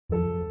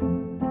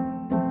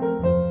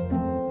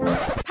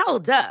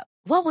Hold up.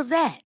 What was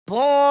that?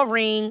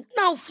 Boring.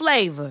 No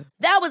flavor.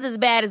 That was as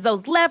bad as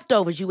those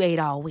leftovers you ate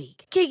all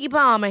week. Keke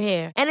Palmer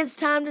here, and it's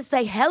time to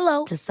say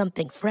hello to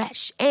something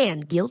fresh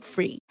and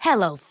guilt-free.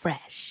 Hello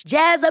Fresh.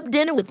 Jazz up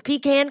dinner with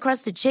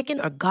pecan-crusted chicken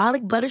or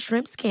garlic butter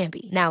shrimp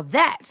scampi. Now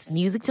that's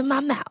music to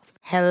my mouth.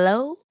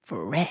 Hello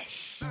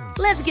Fresh.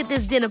 Let's get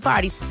this dinner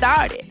party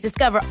started.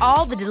 Discover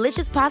all the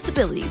delicious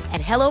possibilities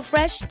at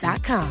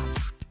hellofresh.com.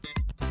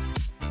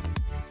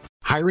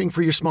 Hiring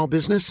for your small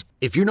business?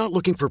 If you're not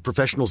looking for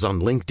professionals on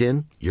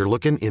LinkedIn, you're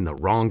looking in the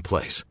wrong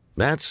place.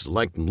 That's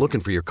like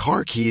looking for your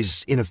car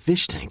keys in a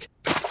fish tank.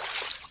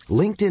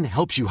 LinkedIn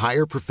helps you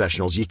hire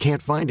professionals you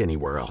can't find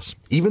anywhere else,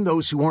 even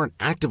those who aren't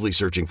actively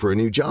searching for a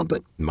new job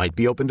but might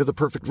be open to the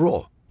perfect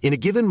role. In a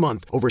given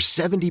month, over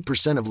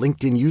 70% of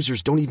LinkedIn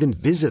users don't even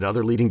visit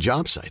other leading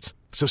job sites.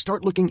 So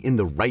start looking in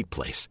the right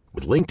place.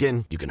 With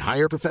LinkedIn, you can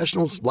hire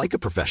professionals like a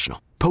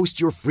professional.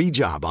 Post your free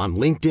job on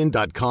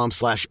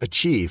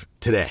linkedin.com/achieve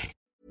today.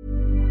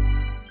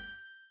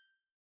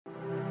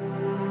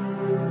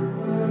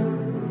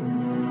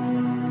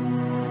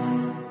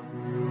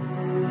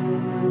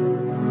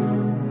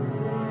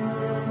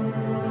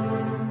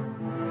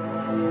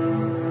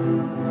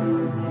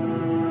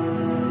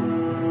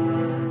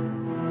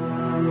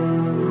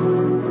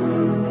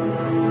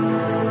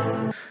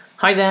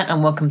 Hi there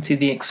and welcome to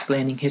the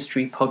Explaining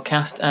History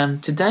podcast.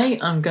 Today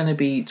I'm going to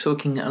be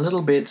talking a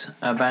little bit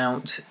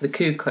about the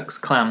Ku Klux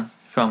Klan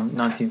from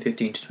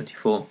 1915 to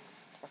 24.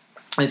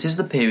 This is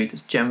the period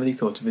that's generally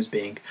thought of as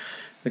being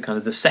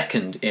the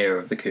second era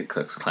of the Ku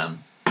Klux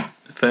Klan.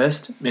 The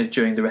first is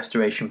during the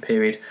Restoration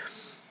period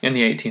in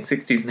the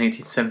 1860s and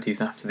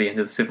 1870s after the end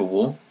of the Civil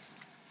War.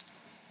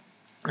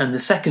 And the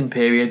second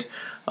period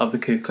of the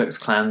Ku Klux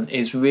Klan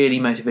is really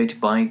motivated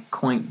by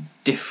quite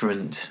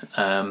different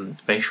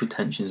racial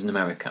tensions in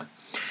America.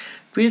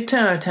 If we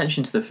turn our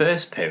attention to the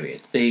first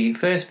period of the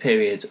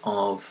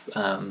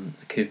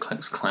Ku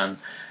Klux Klan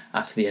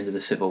after the end of the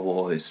Civil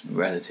War is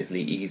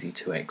relatively easy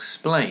to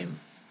explain.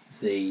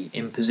 The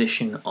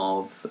imposition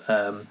of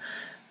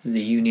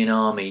the Union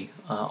Army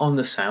on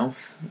the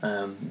South,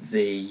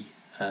 the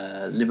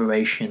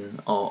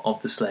liberation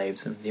of the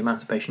slaves and the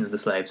emancipation of the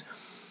slaves,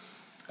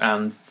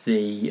 and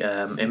the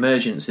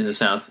emergence in the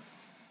South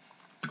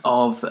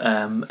of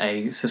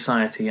a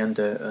society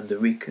under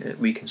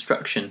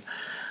Reconstruction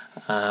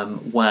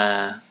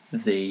where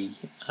the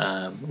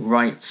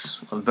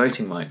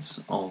voting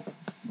rights of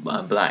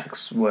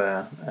blacks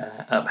were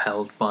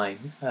upheld by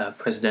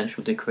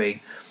presidential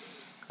decree,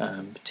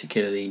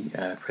 particularly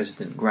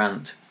President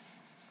Grant.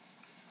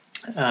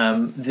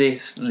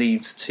 This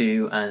leads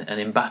to an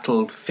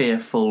embattled,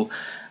 fearful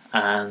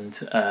and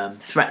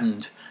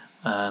threatened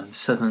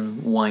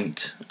Southern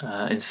white,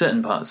 in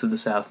certain parts of the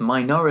South,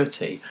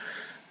 minority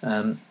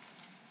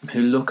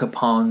who look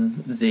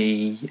upon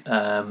the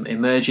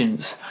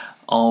emergence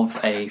of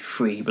a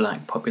free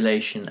black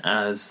population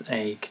as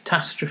a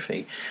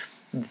catastrophe.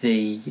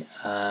 The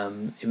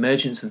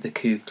emergence of the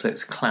Ku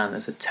Klux Klan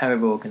as a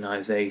terror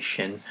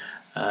organisation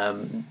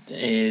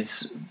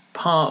is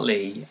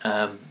partly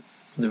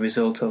the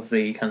result of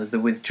the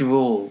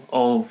withdrawal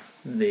of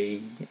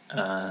the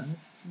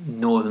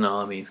Northern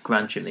armies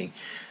gradually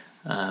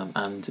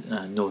and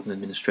Northern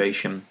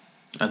administration,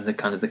 and the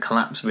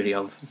collapse really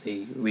of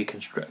the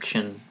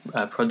Reconstruction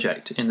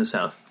project in the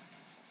South,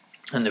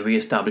 and the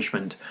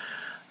re-establishment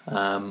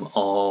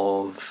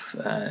of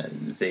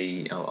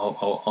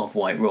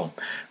white rule.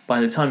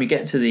 By the time you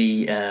get to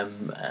the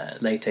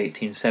late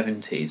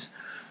 1870s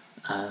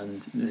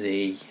and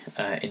the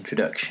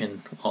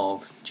introduction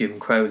of Jim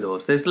Crow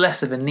laws, there's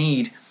less of a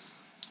need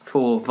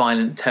for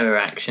violent terror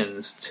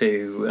actions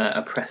to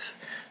oppress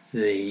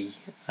the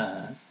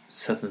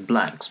Southern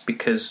blacks,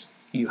 because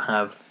you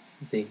have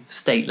the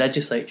state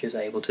legislatures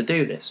able to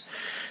do this.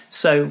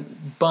 So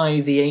by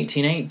the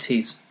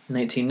 1880s and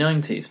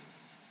 1890s,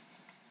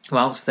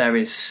 whilst there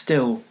is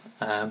still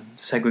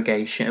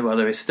segregation,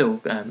 there is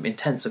still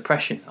intense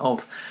oppression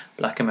of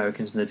black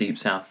Americans in the Deep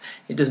South,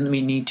 it doesn't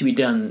need to be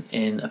done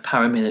in a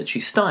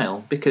paramilitary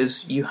style,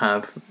 because you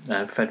have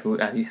federal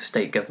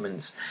state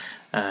governments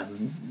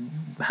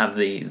have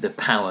the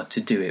power to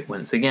do it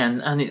once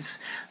again, and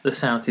the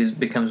South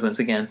becomes once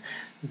again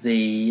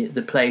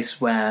the place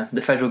where the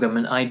federal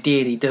government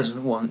ideally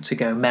doesn't want to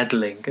go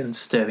meddling and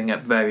stirring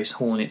up various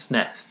hornets'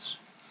 nests.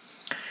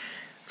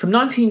 From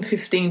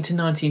 1915 to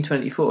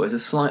 1924 is a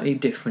slightly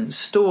different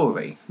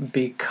story,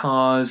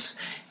 because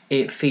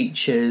it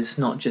features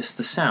not just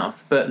the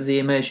South, but the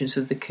emergence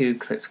of the Ku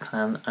Klux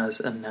Klan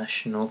as a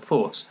national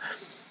force.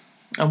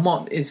 And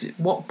what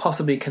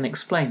possibly can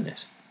explain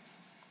this?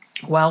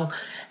 Well,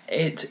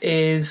 it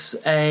is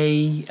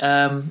a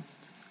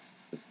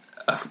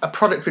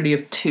product really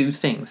of two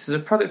things. It's a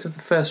product of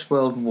the First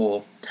World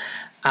War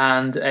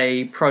and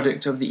a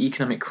product of the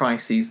economic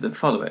crises that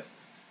follow it.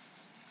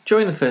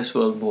 During the First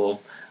World War,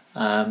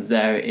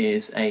 there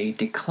is a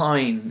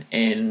decline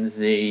in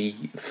the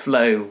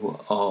flow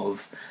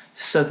of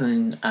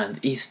Southern and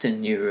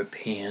Eastern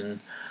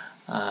European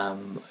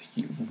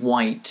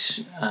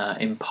white,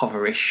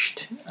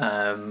 impoverished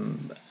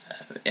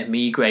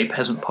emigre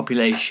peasant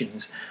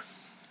populations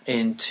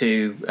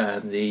into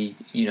the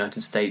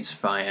United States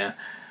via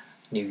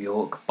New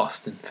York,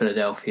 Boston,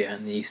 Philadelphia,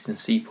 and the eastern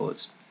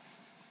seaports.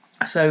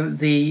 So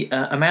the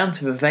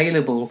amount of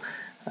available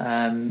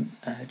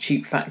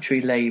cheap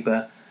factory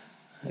labour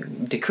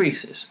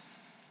decreases.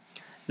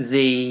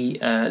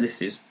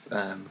 This is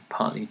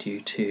partly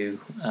due to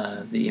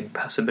the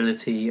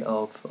impassability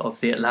of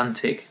the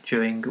Atlantic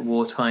during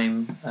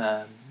wartime,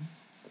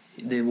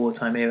 the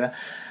wartime era,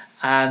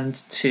 and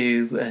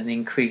to an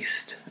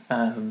increased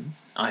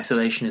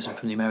isolationism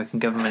from the American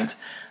government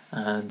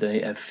and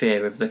a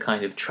fear of the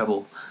kind of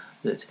trouble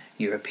that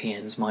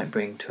Europeans might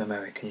bring to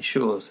American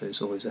shores.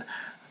 There's always a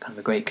kind of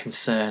a great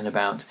concern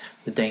about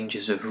the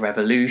dangers of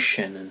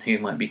revolution and who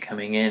might be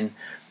coming in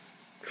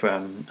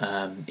from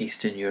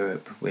Eastern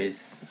Europe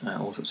with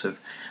all sorts of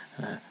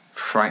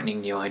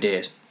frightening new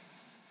ideas.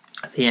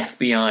 The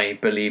FBI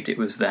believed it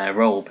was their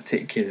role,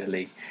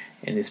 particularly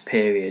in this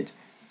period,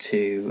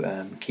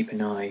 to keep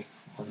an eye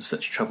on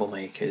such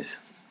troublemakers.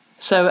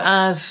 So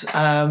as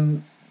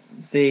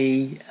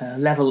the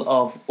level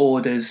of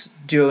orders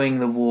during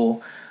the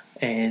war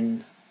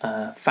in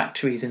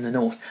factories in the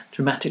north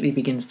dramatically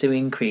begins to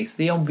increase,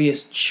 the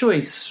obvious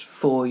choice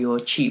for your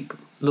cheap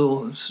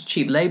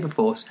labour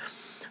force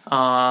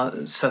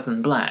are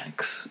southern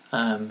blacks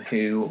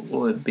who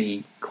would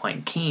be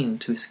quite keen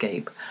to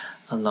escape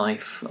a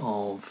life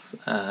of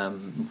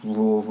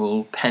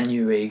rural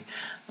penury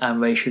and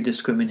racial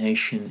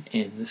discrimination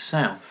in the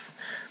south.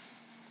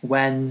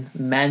 When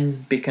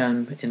men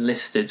become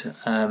enlisted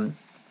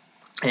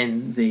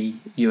in the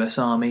US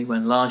Army,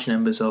 when large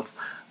numbers of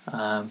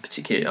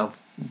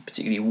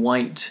particularly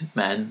white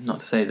men, not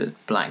to say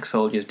that black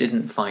soldiers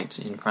didn't fight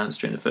in France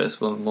during the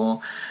First World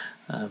War,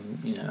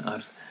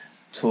 I've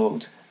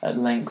talked at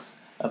length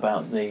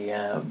about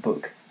the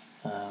book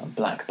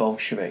Black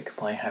Bolshevik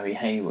by Harry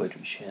Haywood,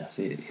 which has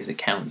his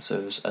accounts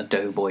of a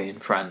doughboy in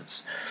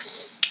France.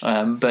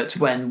 But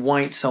when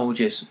white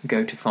soldiers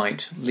go to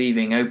fight,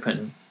 leaving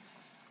open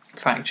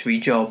factory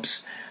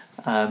jobs,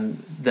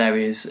 there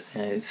is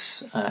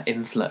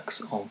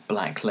influx of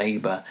black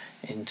labour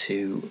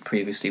into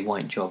previously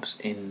white jobs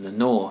in the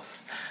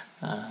north.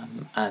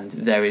 And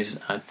there is,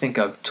 I think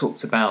I've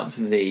talked about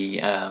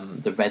the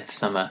Red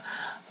Summer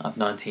of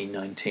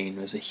 1919.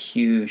 There was a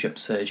huge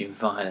upsurge in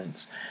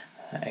violence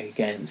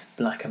against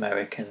black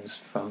Americans,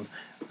 from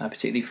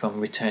particularly from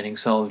returning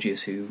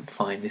soldiers who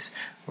find this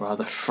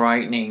rather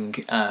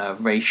frightening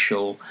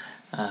racial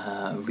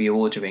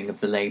reordering of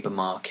the labour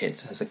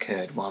market has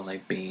occurred while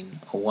they've been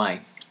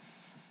away.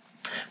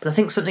 But I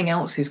think something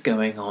else is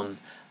going on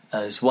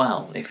as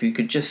well. If you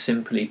could just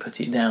simply put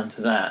it down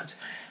to that,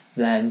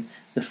 then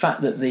the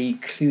fact that the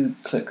Ku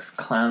Klux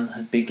Klan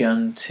had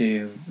begun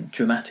to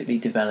dramatically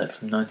develop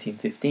from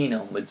 1915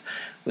 onwards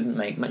wouldn't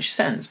make much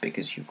sense,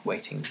 because you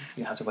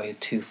had to wait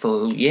 2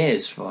 full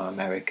years for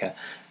America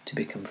to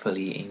become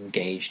fully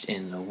engaged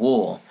in the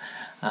war.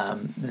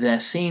 There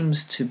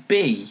seems to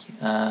be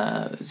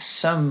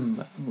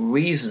some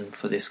reason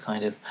for this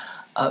kind of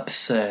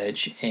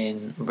upsurge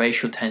in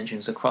racial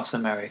tensions across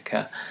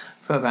America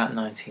from about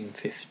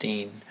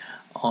 1915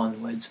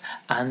 onwards,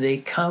 and they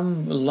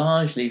come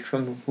largely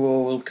from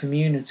rural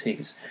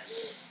communities.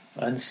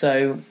 And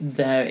so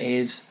there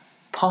is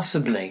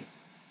possibly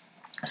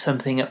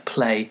something at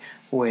play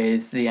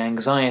with the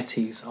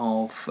anxieties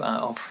of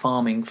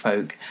farming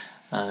folk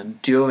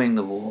during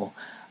the war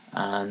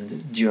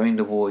and during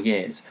the war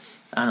years,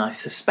 and I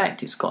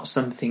suspect it's got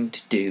something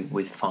to do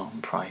with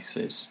farm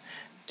prices.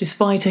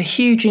 Despite a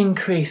huge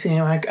increase in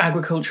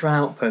agricultural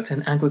output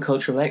and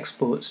agricultural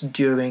exports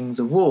during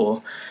the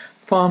war,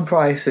 farm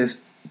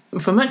prices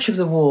for much of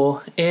the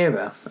war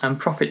era and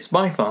profits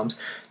by farms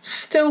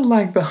still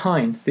lag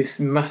behind this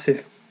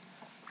massive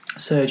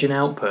surge in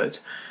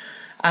output.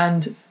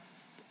 And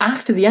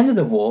after the end of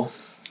the war,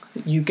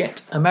 you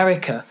get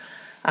America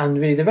and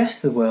really the rest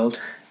of the world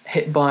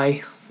hit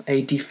by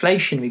a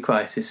deflationary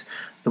crisis.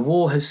 The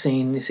war has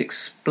seen this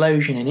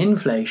explosion in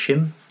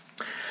inflation,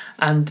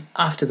 and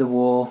after the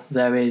war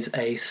there is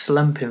a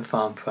slump in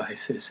farm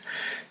prices.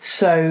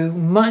 So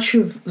much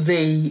of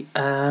the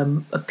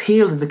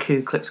appeal of the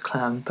Ku Klux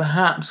Klan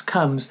perhaps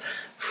comes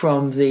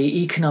from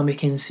the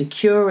economic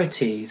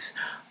insecurities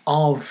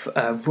of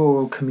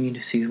rural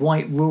communities,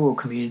 white rural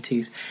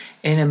communities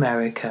in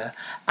America,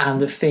 and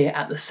the fear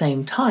at the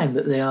same time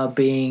that they are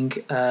being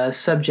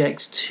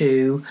subject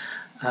to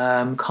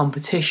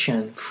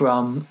competition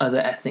from other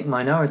ethnic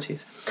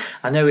minorities.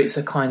 I know it's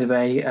a kind of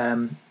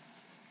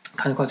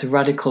quite a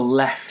radical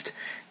left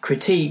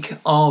critique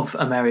of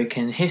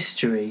American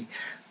history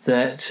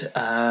that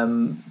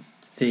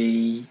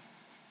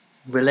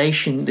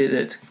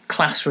that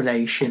class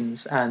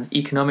relations and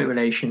economic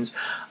relations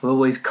are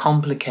always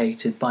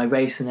complicated by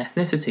race and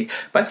ethnicity.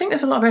 But I think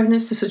there's a lot of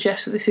evidence to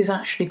suggest that this is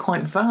actually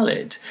quite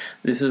valid.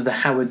 This is the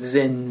Howard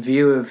Zinn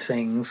view of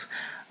things.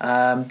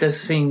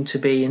 Does seem to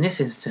be, in this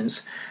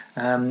instance,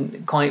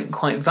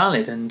 quite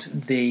valid,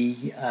 and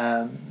the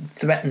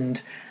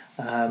threatened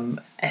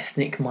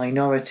ethnic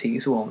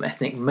minorities, or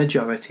ethnic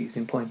majorities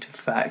in point of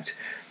fact,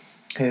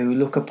 who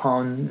look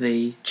upon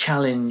the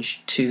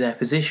challenge to their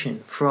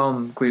position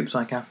from groups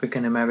like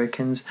African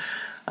Americans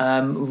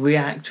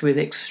react with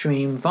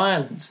extreme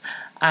violence.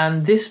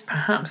 And this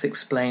perhaps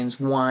explains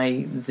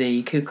why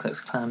the Ku Klux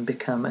Klan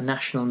become a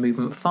national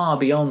movement far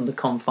beyond the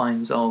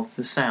confines of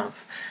the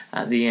South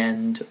at the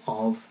end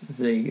of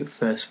the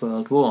First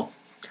World War.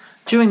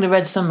 During the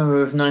Red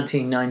Summer of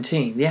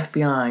 1919, the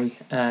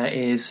FBI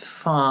is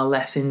far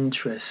less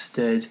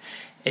interested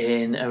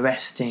in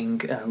arresting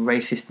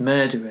racist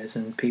murderers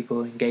and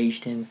people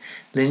engaged in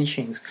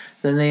lynchings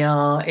than they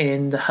are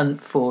in the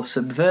hunt for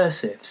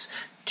subversives.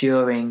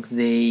 During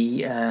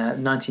the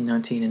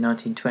 1919 and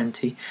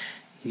 1920,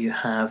 you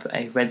have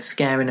a Red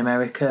Scare in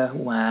America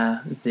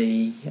where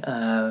the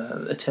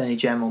Attorney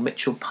General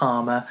Mitchell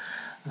Palmer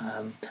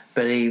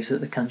believes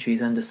that the country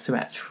is under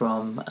threat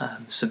from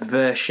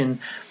subversion,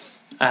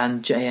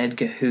 and J.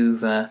 Edgar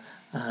Hoover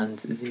and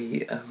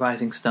the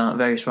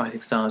various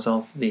rising stars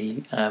of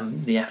the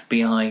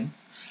FBI,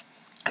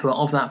 who are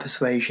of that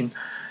persuasion,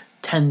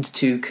 tend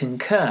to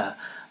concur.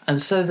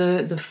 And so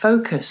the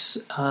focus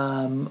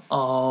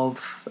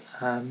of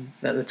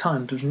at the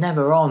time was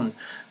never on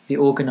the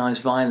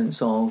organised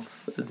violence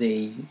of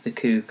the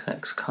Ku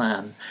Klux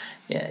Klan,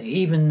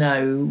 even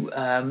though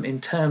in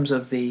terms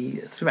of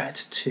the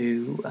threat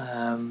to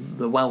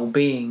the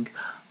well-being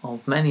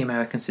of many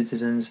American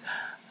citizens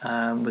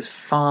was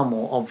far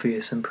more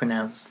obvious and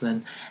pronounced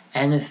than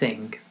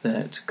anything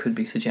that could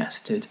be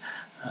suggested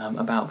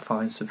about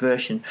foreign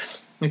subversion.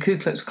 The Ku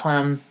Klux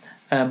Klan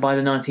by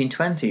the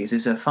 1920s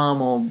is a far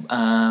more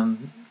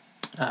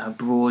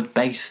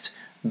broad-based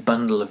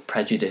bundle of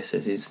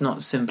prejudices. It's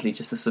not simply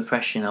just the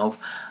suppression of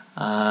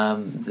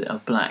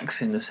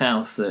blacks in the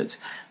South that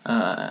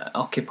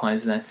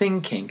occupies their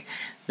thinking.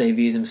 They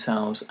view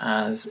themselves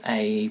as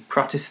a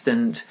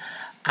Protestant,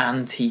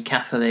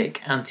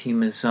 anti-Catholic,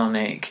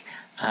 anti-Masonic,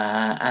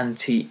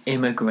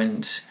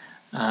 anti-immigrant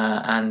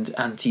and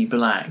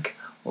anti-black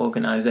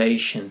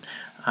organisation,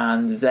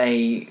 and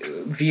they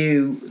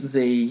view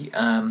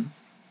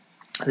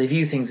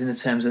things in the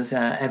terms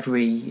that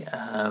every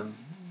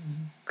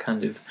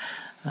kind of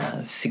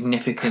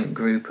significant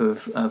group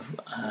of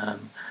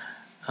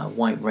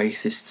white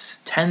racists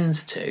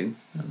tends to,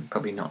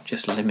 probably not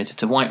just limited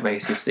to white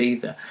racists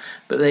either,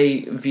 but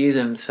they view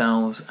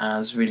themselves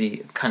as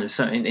really kind of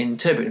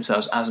interpret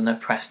themselves as an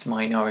oppressed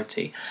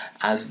minority,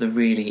 as the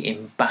really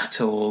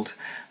embattled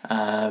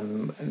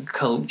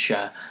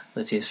culture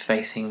that is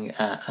facing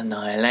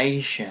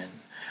annihilation,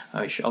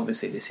 which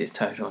obviously this is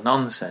total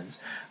nonsense.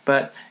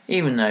 But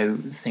even though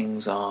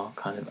things are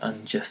kind of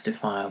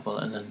unjustifiable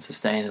and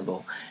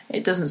unsustainable,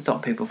 it doesn't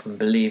stop people from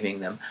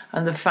believing them.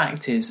 And the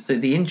fact is, that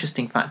the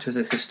interesting fact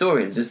as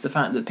historians is the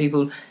fact that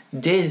people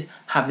did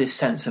have this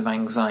sense of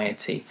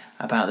anxiety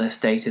about their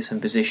status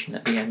and position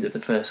at the end of the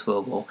First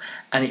World War.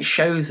 And it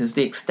shows us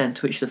the extent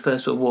to which the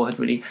First World War had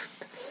really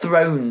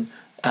thrown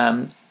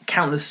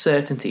countless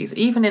certainties,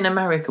 even in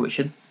America, which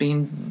had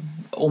been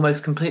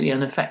almost completely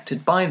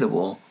unaffected by the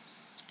war.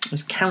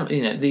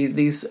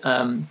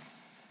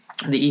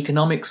 The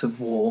economics of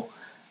war,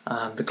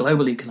 the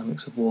global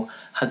economics of war,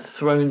 had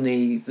thrown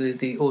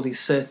all these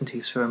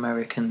certainties for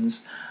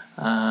Americans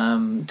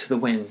to the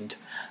wind,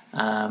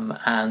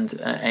 and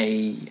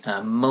a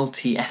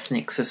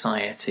multi-ethnic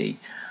society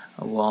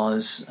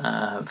was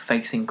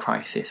facing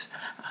crisis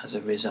as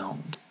a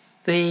result.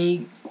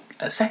 The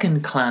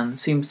second Klan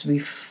seems to be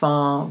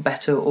far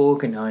better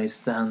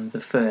organised than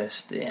the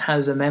first. It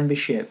has a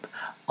membership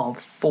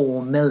of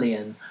 4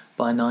 million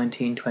by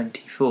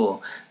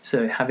 1924.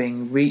 So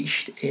having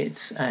reached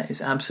its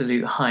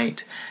absolute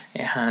height,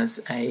 it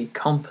has a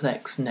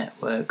complex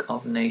network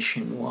of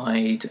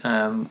nationwide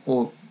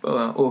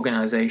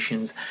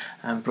organisations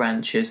and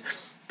branches.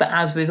 But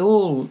as with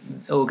all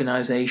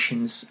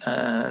organisations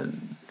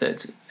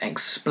that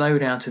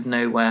explode out of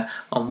nowhere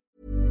on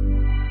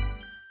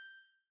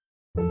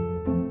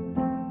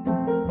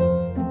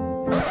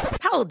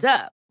Hold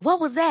up. What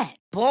was that?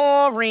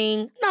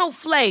 Boring. No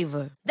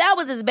flavor. That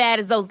was as bad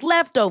as those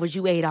leftovers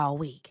you ate all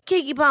week.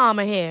 Keke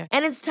Palmer here,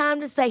 and it's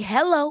time to say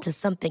hello to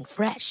something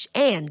fresh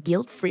and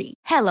guilt-free.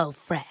 Hello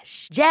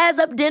Fresh. Jazz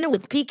up dinner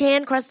with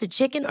pecan-crusted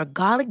chicken or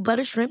garlic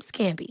butter shrimp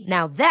scampi.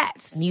 Now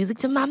that's music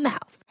to my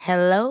mouth.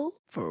 Hello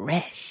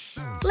Fresh.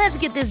 Let's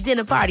get this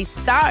dinner party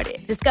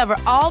started. Discover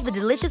all the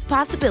delicious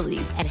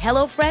possibilities at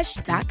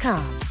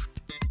HelloFresh.com.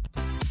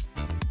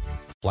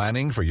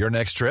 Planning for your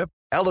next trip?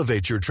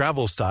 Elevate your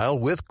travel style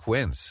with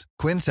Quince.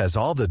 Quince has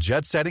all the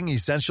jet-setting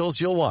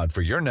essentials you'll want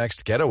for your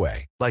next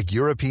getaway, like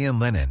European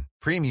linen,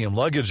 premium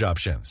luggage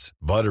options,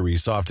 buttery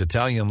soft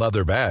Italian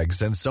leather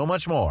bags, and so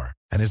much more.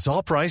 And it's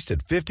all priced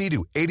at 50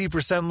 to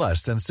 80%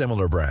 less than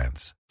similar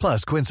brands.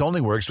 Plus, Quince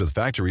only works with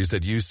factories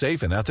that use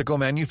safe and ethical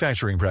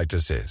manufacturing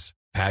practices.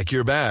 Pack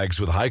your bags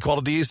with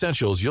high-quality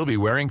essentials you'll be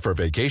wearing for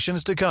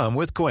vacations to come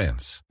with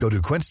Quince. Go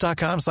to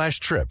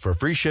quince.com/trip for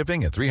free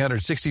shipping and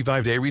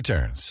 365-day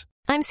returns.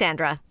 I'm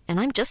Sandra, and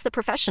I'm just the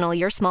professional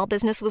your small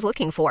business was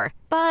looking for.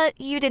 But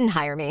you didn't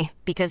hire me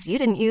because you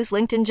didn't use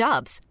LinkedIn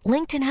Jobs.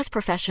 LinkedIn has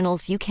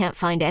professionals you can't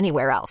find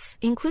anywhere else,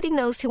 including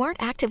those who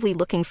aren't actively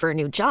looking for a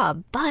new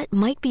job, but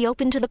might be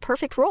open to the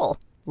perfect role,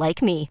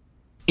 like me.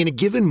 In a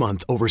given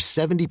month, over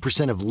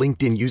 70% of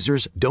LinkedIn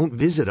users don't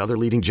visit other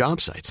leading job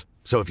sites.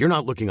 So if you're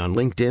not looking on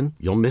LinkedIn,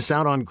 you'll miss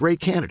out on great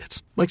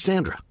candidates like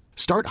Sandra.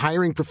 Start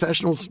hiring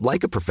professionals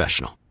like a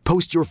professional.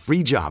 Post your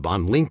free job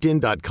on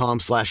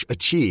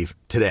linkedin.com/achieve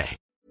today.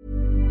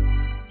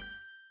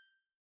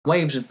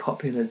 Waves of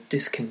popular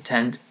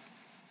discontent.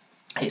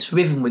 It's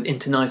riven with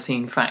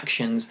internecine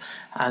factions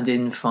and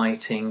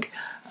infighting,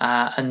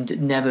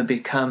 and never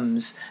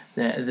becomes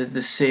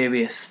the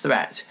serious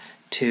threat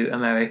to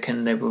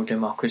American liberal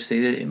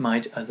democracy that it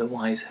might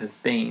otherwise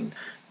have been.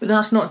 But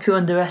that's not to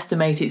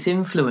underestimate its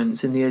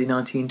influence in the early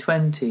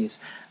 1920s.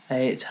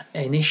 It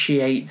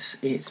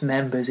initiates its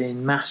members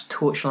in mass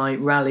torchlight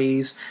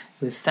rallies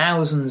with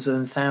thousands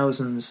and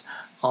thousands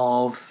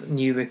of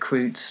new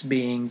recruits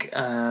being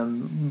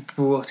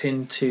brought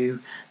into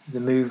the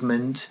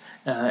movement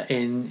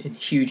in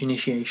huge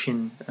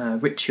initiation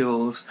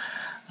rituals.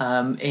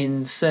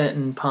 In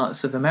certain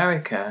parts of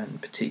America,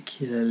 and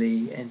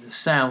particularly in the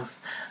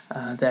South,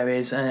 there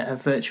is a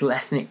virtual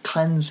ethnic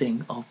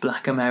cleansing of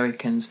black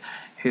Americans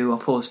who are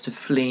forced to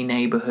flee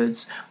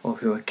neighbourhoods or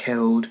who are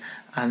killed,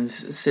 and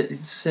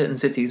certain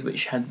cities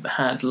which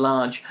had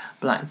large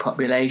black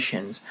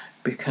populations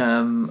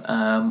become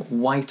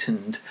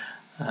whitened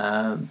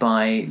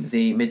by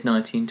the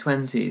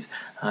mid-1920s.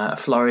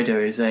 Florida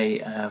is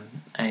a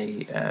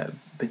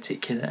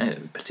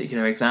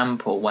particular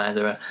example where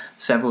there are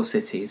several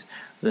cities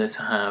that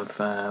have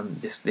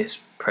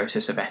this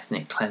process of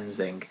ethnic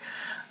cleansing,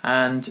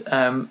 and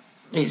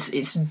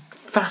it's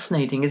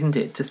fascinating, isn't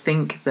it, to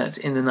think that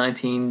in the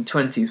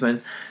 1920s,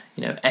 when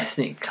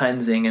ethnic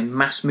cleansing and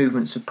mass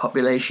movements of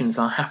populations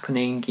are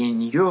happening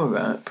in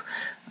Europe,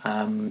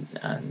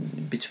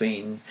 and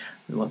between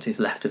what is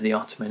left of the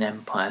Ottoman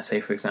Empire,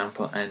 say for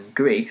example, and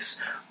Greece,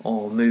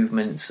 or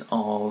movements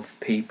of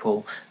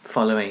people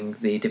following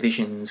the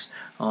divisions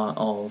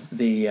of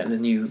the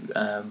new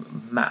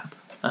map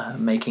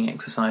making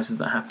exercises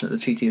that happened at the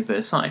Treaty of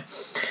Versailles.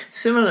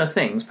 Similar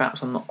things,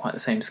 perhaps on not quite the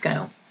same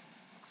scale,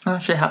 are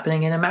actually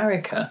happening in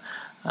America.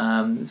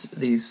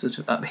 These sort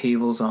of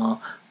upheavals are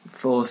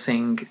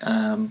forcing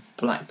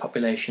black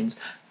populations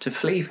to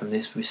flee from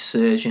this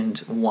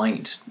resurgent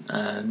white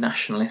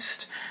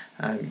nationalist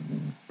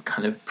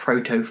kind of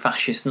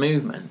proto-fascist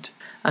movement.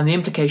 And the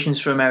implications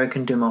for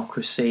American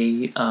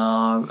democracy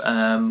are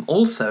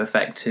also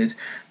affected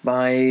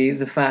by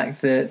the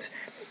fact that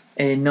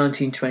in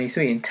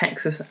 1923 in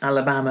Texas,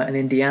 Alabama and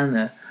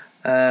Indiana,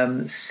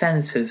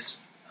 senators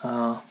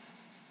are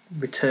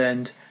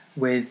returned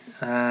with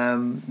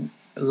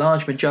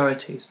large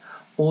majorities,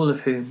 all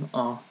of whom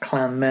are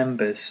Klan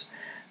members.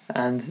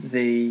 And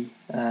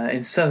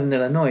in southern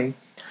Illinois,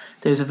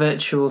 there's a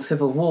virtual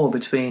civil war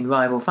between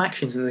rival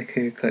factions of the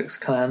Ku Klux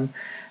Klan.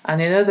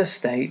 And in other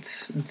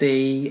states,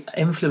 the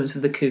influence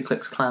of the Ku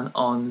Klux Klan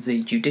on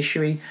the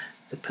judiciary,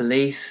 the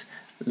police,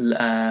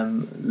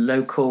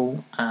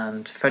 local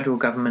and federal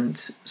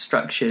government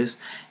structures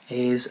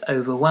is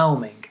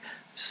overwhelming.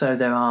 So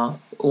there are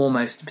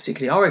almost,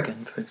 particularly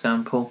Oregon, for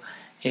example,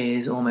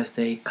 is almost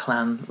a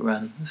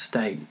Klan-run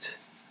state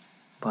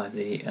by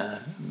the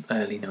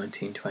early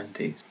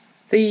 1920s.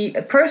 The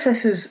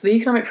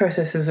economic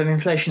processes of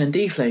inflation and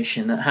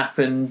deflation that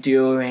happened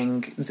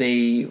during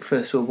the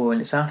First World War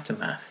and its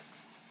aftermath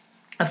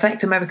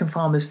affect American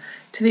farmers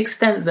to the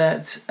extent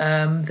that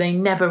they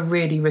never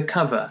really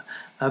recover.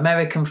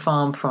 American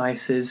farm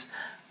prices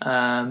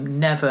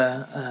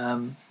never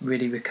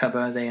really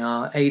recover. They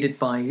are aided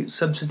by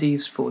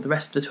subsidies for the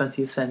rest of the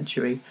 20th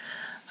century.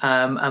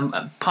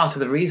 And part of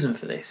the reason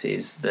for this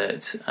is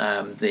that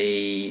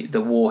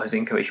the war has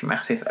encouraged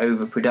massive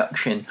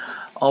overproduction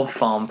of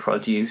farm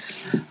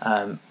produce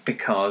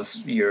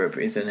because Europe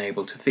is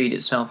unable to feed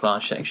itself.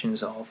 Large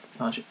sections of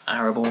large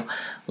arable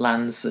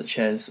lands such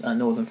as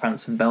northern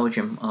France and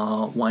Belgium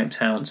are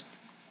wiped out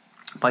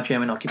by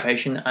German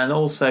occupation, and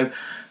also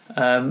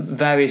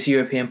various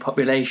European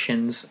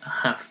populations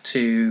have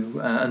to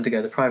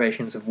undergo the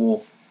privations of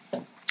war,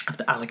 have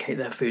to allocate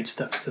their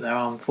foodstuffs to their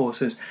armed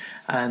forces,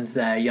 and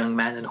their young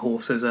men and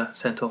horses are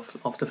sent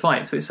off to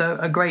fight. So it's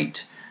a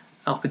great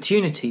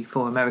opportunity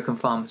for American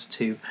farmers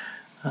to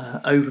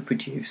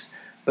overproduce.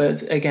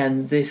 But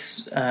again,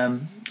 this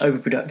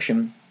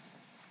overproduction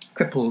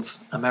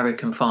cripples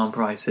American farm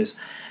prices,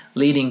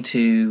 leading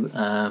to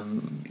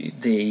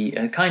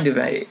the kind of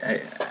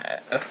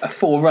a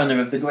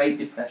forerunner of the Great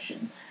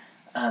Depression.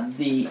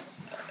 The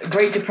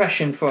Great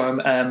Depression in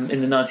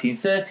the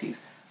 1930s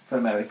for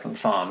American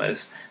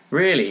farmers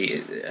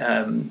really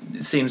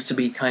seems to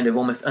be kind of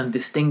almost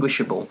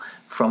undistinguishable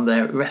from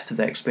the rest of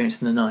their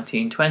experience in the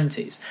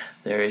 1920s.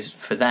 There is,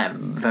 for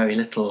them, very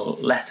little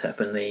let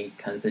up in the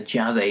kind of the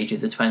jazz age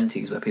of the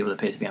 20s, where people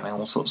appear to be having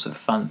all sorts of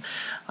fun.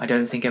 I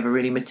don't think ever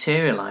really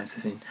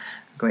materialises in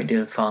a great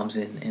deal of farms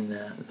in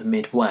the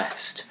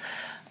Midwest.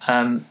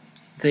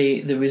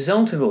 the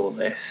result of all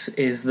this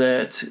is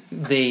that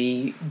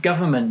the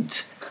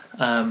government,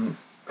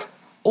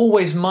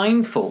 always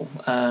mindful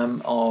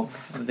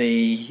of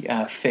the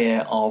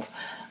fear of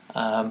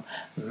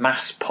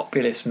mass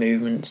populist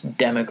movements,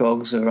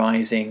 demagogues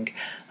arising,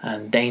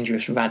 and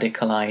dangerous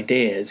radical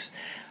ideas,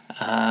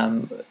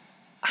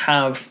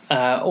 have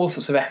all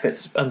sorts of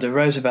efforts under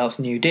Roosevelt's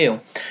New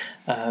Deal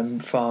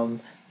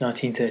from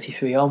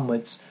 1933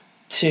 onwards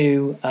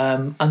to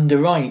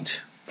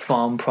underwrite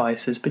farm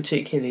prices,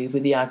 particularly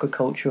with the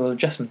Agricultural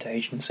Adjustment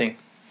Agency.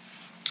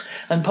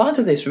 And part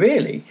of this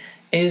really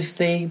is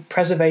the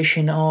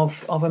preservation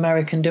of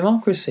American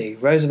democracy.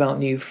 Roosevelt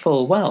knew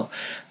full well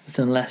that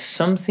unless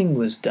something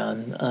was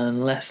done,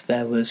 unless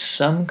there was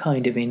some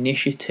kind of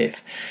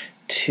initiative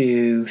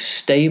to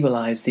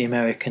stabilise the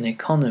American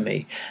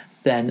economy,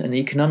 then an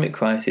economic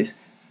crisis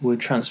would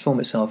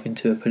transform itself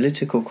into a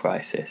political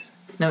crisis.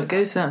 Now, it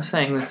goes without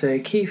saying that a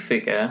key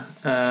figure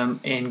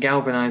in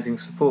galvanising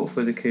support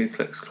for the Ku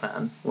Klux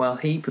Klan, while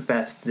he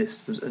professed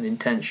this was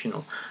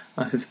unintentional,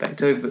 I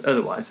suspect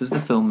otherwise, was the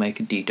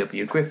filmmaker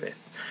D.W.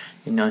 Griffith.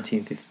 In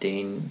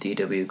 1915,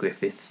 D.W.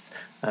 Griffith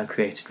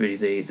created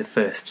really the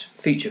first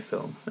feature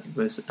film. It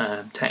was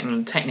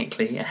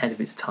technically ahead of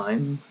its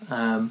time,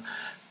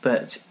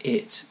 but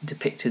it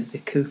depicted the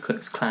Ku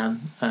Klux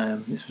Klan.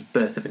 This was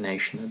Birth of a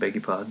Nation, I beg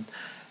your pardon.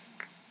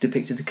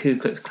 Depicted the Ku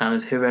Klux Klan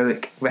as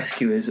heroic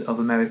rescuers of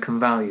American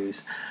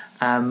values.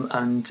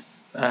 When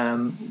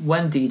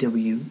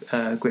D.W.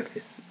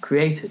 Griffith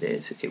created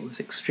it, it was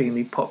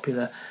extremely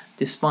popular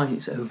despite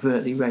its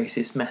overtly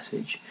racist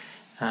message.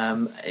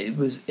 It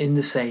was in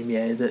the same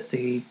year that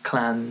the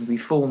Klan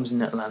reforms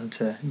in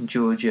Atlanta, in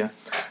Georgia,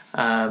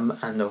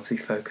 and obviously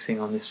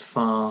focusing on this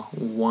far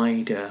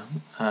wider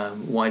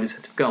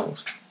set of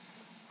goals.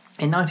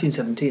 In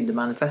 1917, the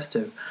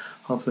manifesto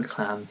of the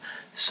Klan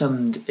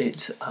summed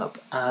it up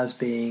as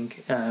being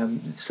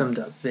summed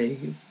up the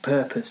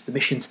purpose, the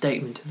mission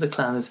statement of the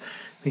Klan as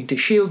being to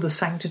shield the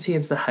sanctity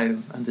of the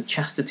home and the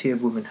chastity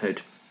of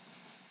womanhood,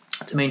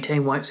 to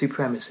maintain white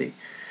supremacy,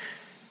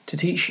 to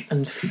teach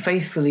and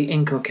faithfully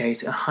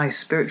inculcate a high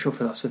spiritual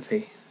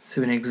philosophy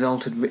through an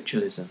exalted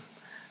ritualism,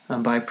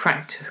 and by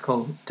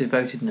practical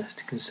devotedness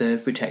to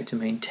conserve, protect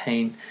and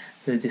maintain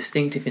the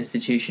distinctive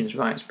institutions,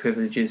 rights,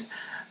 privileges,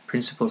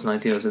 principles and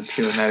ideals of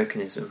pure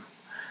Americanism.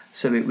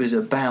 So it was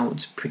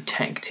about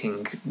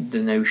protecting the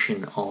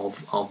notion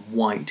of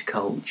white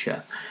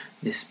culture,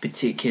 this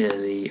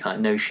particularly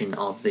notion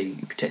of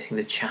protecting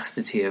the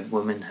chastity of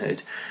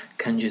womanhood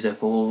conjures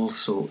up all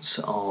sorts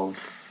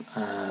of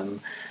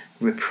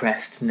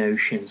repressed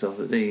notions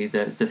of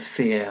the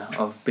fear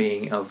of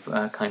being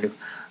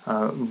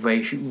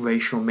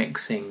racial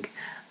mixing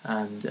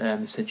and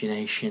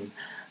miscegenation,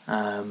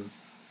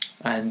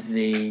 and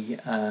the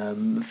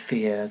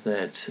fear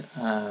that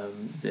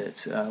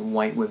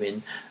white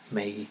women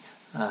may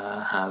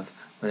have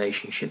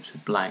relationships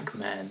with black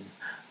men,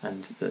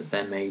 and that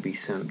there may be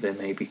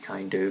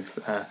kind of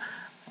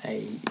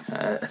a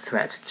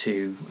threat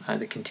to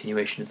the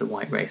continuation of the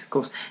white race. Of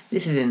course,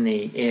 this is in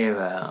the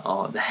era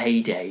or the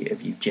heyday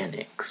of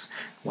eugenics,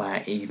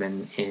 where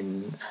even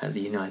in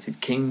the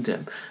United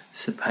Kingdom,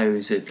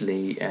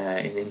 supposedly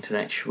in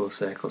intellectual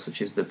circles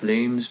such as the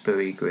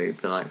Bloomsbury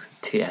Group, the likes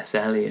of T.S.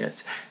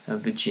 Eliot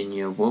and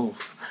Virginia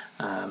Woolf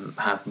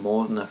have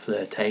more than a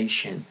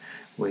flirtation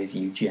with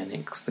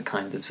eugenics, the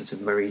kind of sort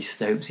of Marie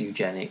Stopes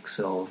eugenics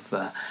of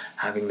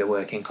having the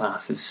working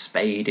classes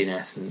spayed, in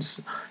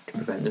essence, to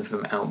prevent them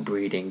from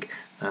outbreeding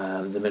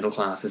the middle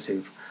classes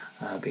who've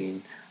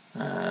been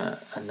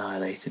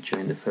annihilated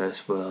during the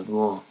First World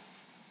War.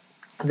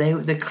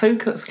 The Ku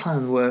Klux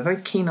Klan were very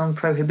keen on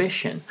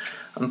prohibition,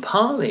 and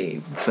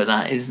partly for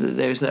that is that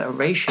there's a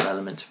racial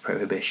element of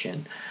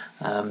prohibition.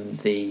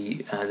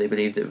 They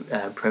believe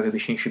that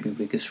prohibition should be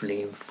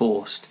rigorously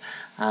enforced,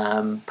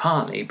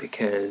 partly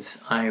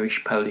because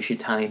Irish, Polish,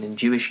 Italian and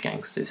Jewish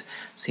gangsters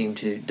seem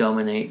to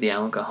dominate the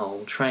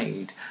alcohol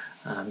trade.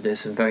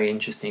 There's some very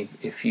interesting,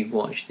 if you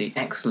watch the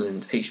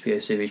excellent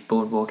HBO series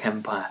Boardwalk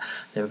Empire,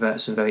 there are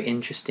some very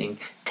interesting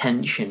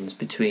tensions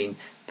between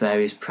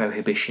various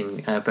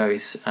prohibition,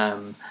 various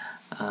alcohol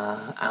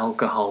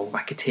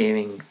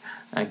racketeering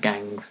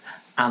gangs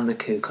and the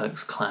Ku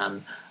Klux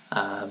Klan.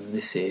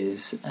 This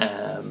is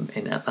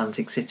in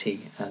Atlantic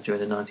City during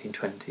the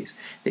 1920s.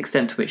 The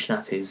extent to which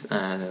that is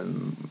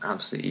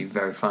absolutely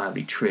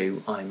verifiably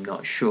true, I'm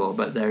not sure,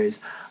 but there is,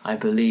 I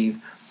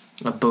believe,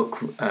 a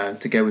book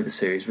to go with the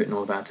series written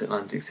all about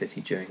Atlantic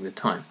City during the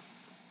time.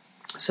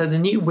 So the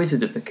new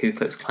wizard of the Ku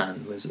Klux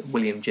Klan was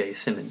William J.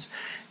 Simmons,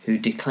 who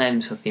declared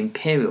himself the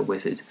Imperial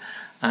Wizard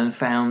and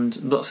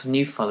found lots of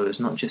new followers,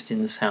 not just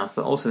in the South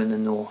but also in the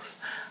North.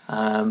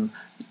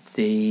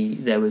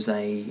 There was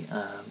a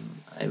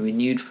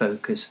renewed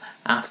focus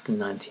after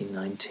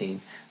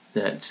 1919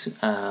 that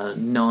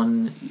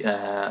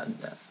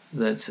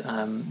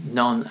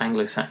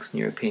non-Anglo-Saxon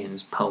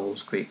Europeans,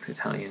 Poles, Greeks,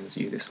 Italians,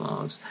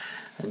 Yugoslavs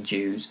and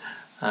Jews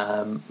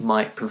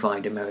might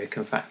provide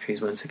American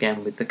factories once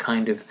again with the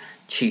kind of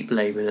cheap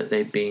labour that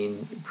they'd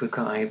been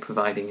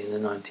providing in the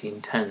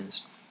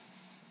 1910s.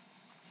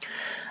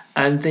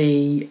 And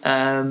the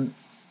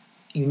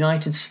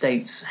United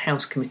States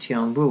House Committee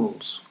on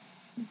Rules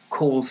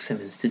calls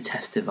Simmons to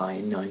testify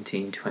in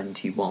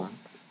 1921.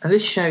 And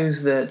this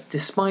shows that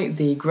despite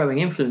the growing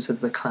influence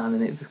of the Klan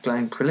and its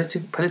growing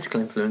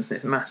political influence and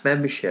its mass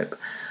membership,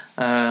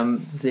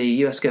 the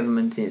US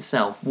government in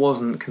itself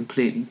wasn't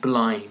completely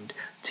blind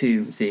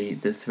to the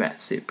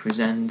threats it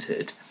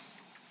presented.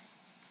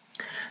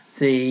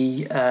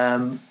 The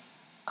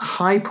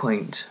high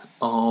point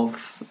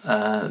of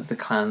the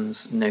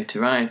Klan's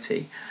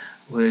notoriety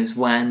was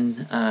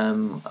when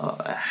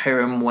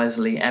Hiram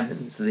Wesley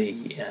Evans,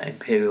 the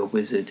Imperial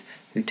Wizard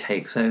who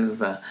takes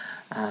over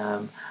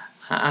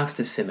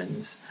after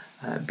Simmons,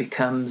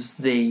 becomes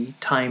the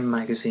Time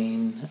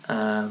magazine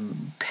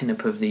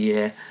pin-up of the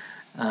year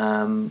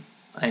in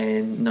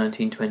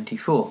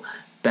 1924.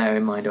 Bear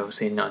in mind,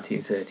 obviously, in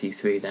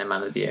 1933, their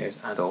man of the year is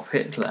Adolf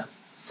Hitler.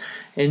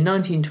 In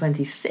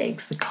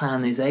 1926, the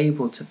Klan is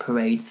able to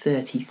parade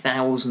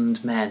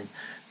 30,000 men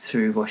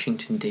through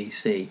Washington,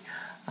 D.C.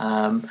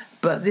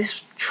 But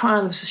this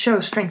show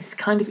of strength is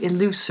kind of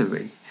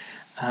illusory.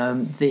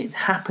 It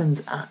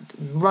happens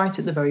right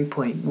at the very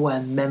point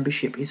when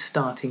membership is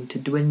starting to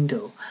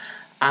dwindle,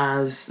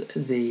 as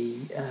the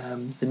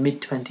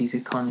mid-20s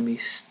economy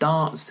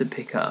starts to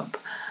pick up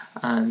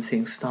and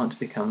things start to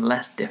become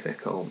less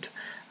difficult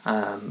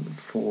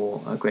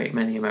for a great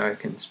many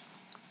Americans.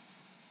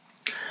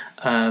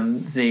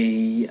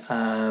 The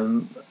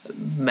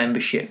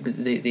membership,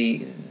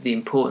 the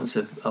importance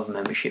of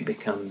membership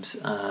becomes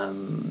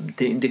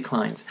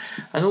declines,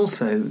 and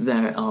also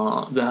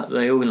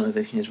the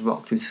organisation is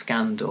rocked with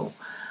scandal.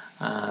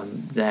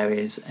 There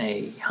is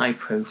a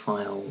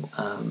high-profile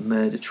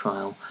murder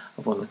trial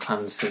of one of the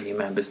Klan's senior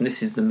members, and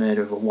this is the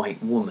murder of a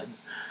white woman,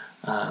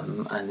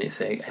 and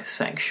it's a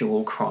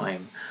sexual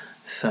crime.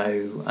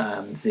 So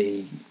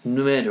the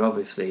murder,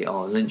 obviously,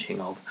 or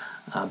lynching of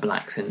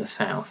blacks in the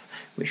South,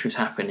 which was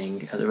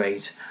happening at the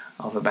rate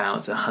of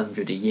about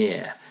 100 a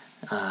year,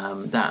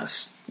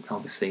 that's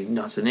obviously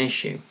not an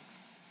issue.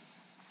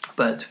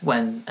 But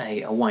when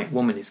a white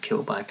woman is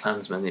killed by a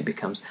Klansman, it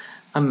becomes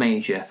a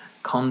major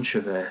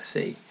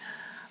controversy.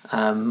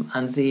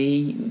 And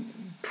the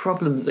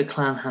problem that the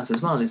Klan has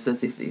as well is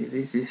that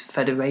this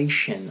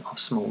federation of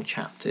small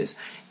chapters,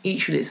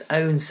 each with its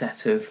own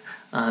set of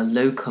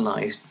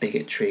localised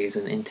bigotries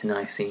and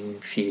internecine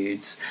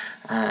feuds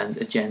and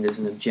agendas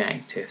and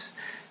objectives.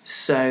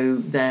 So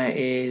there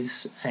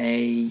is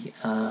a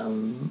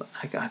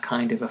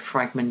kind of a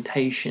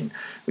fragmentation,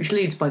 which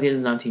leads by the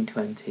end of the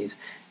 1920s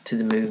to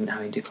the movement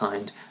having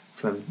declined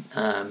from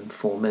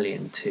 4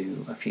 million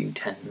to a few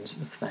tens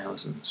of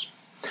thousands.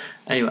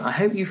 Anyway, I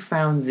hope you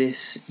found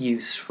this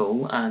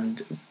useful,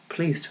 and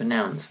pleased to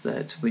announce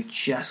that we're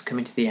just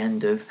coming to the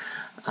end of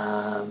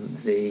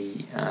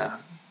the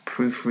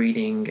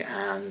proofreading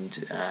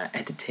and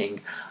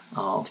editing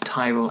of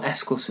Tyrell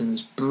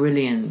Eskilson's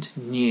brilliant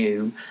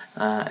new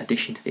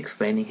addition to the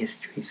Explaining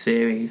History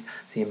series,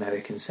 The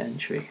American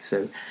Century.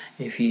 So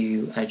if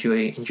you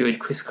enjoyed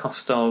Chris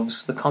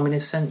Kostov's The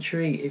Communist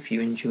Century, if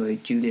you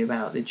enjoyed Julia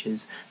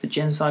Routledge's The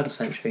Genocidal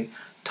Century,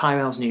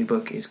 Tyrell's new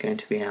book is going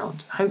to be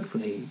out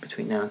hopefully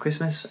between now and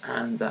Christmas,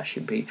 and that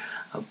should be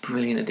a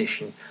brilliant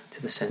addition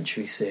to the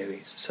Century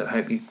series. So I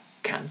hope you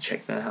can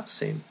check that out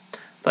soon.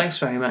 Thanks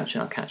very much,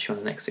 and I'll catch you on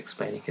the next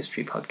Explaining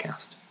History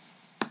podcast.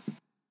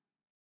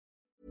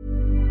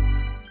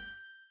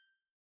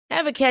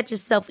 Ever catch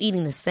yourself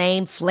eating the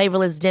same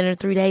flavorless dinner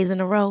 3 days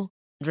in a row?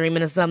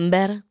 Dreaming of something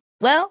better?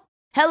 Well,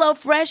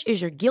 HelloFresh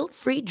is your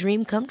guilt-free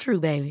dream come true,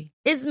 baby.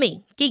 It's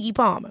me, Keke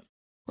Palmer.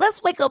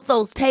 Let's wake up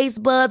those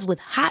taste buds with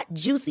hot,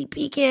 juicy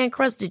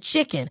pecan-crusted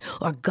chicken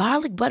or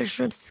garlic butter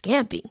shrimp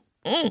scampi.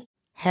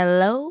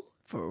 Hello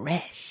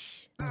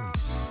Fresh.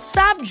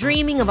 Stop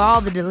dreaming of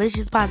all the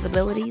delicious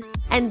possibilities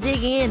and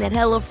dig in at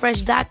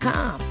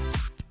HelloFresh.com.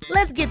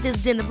 Let's get this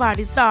dinner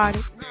party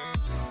started.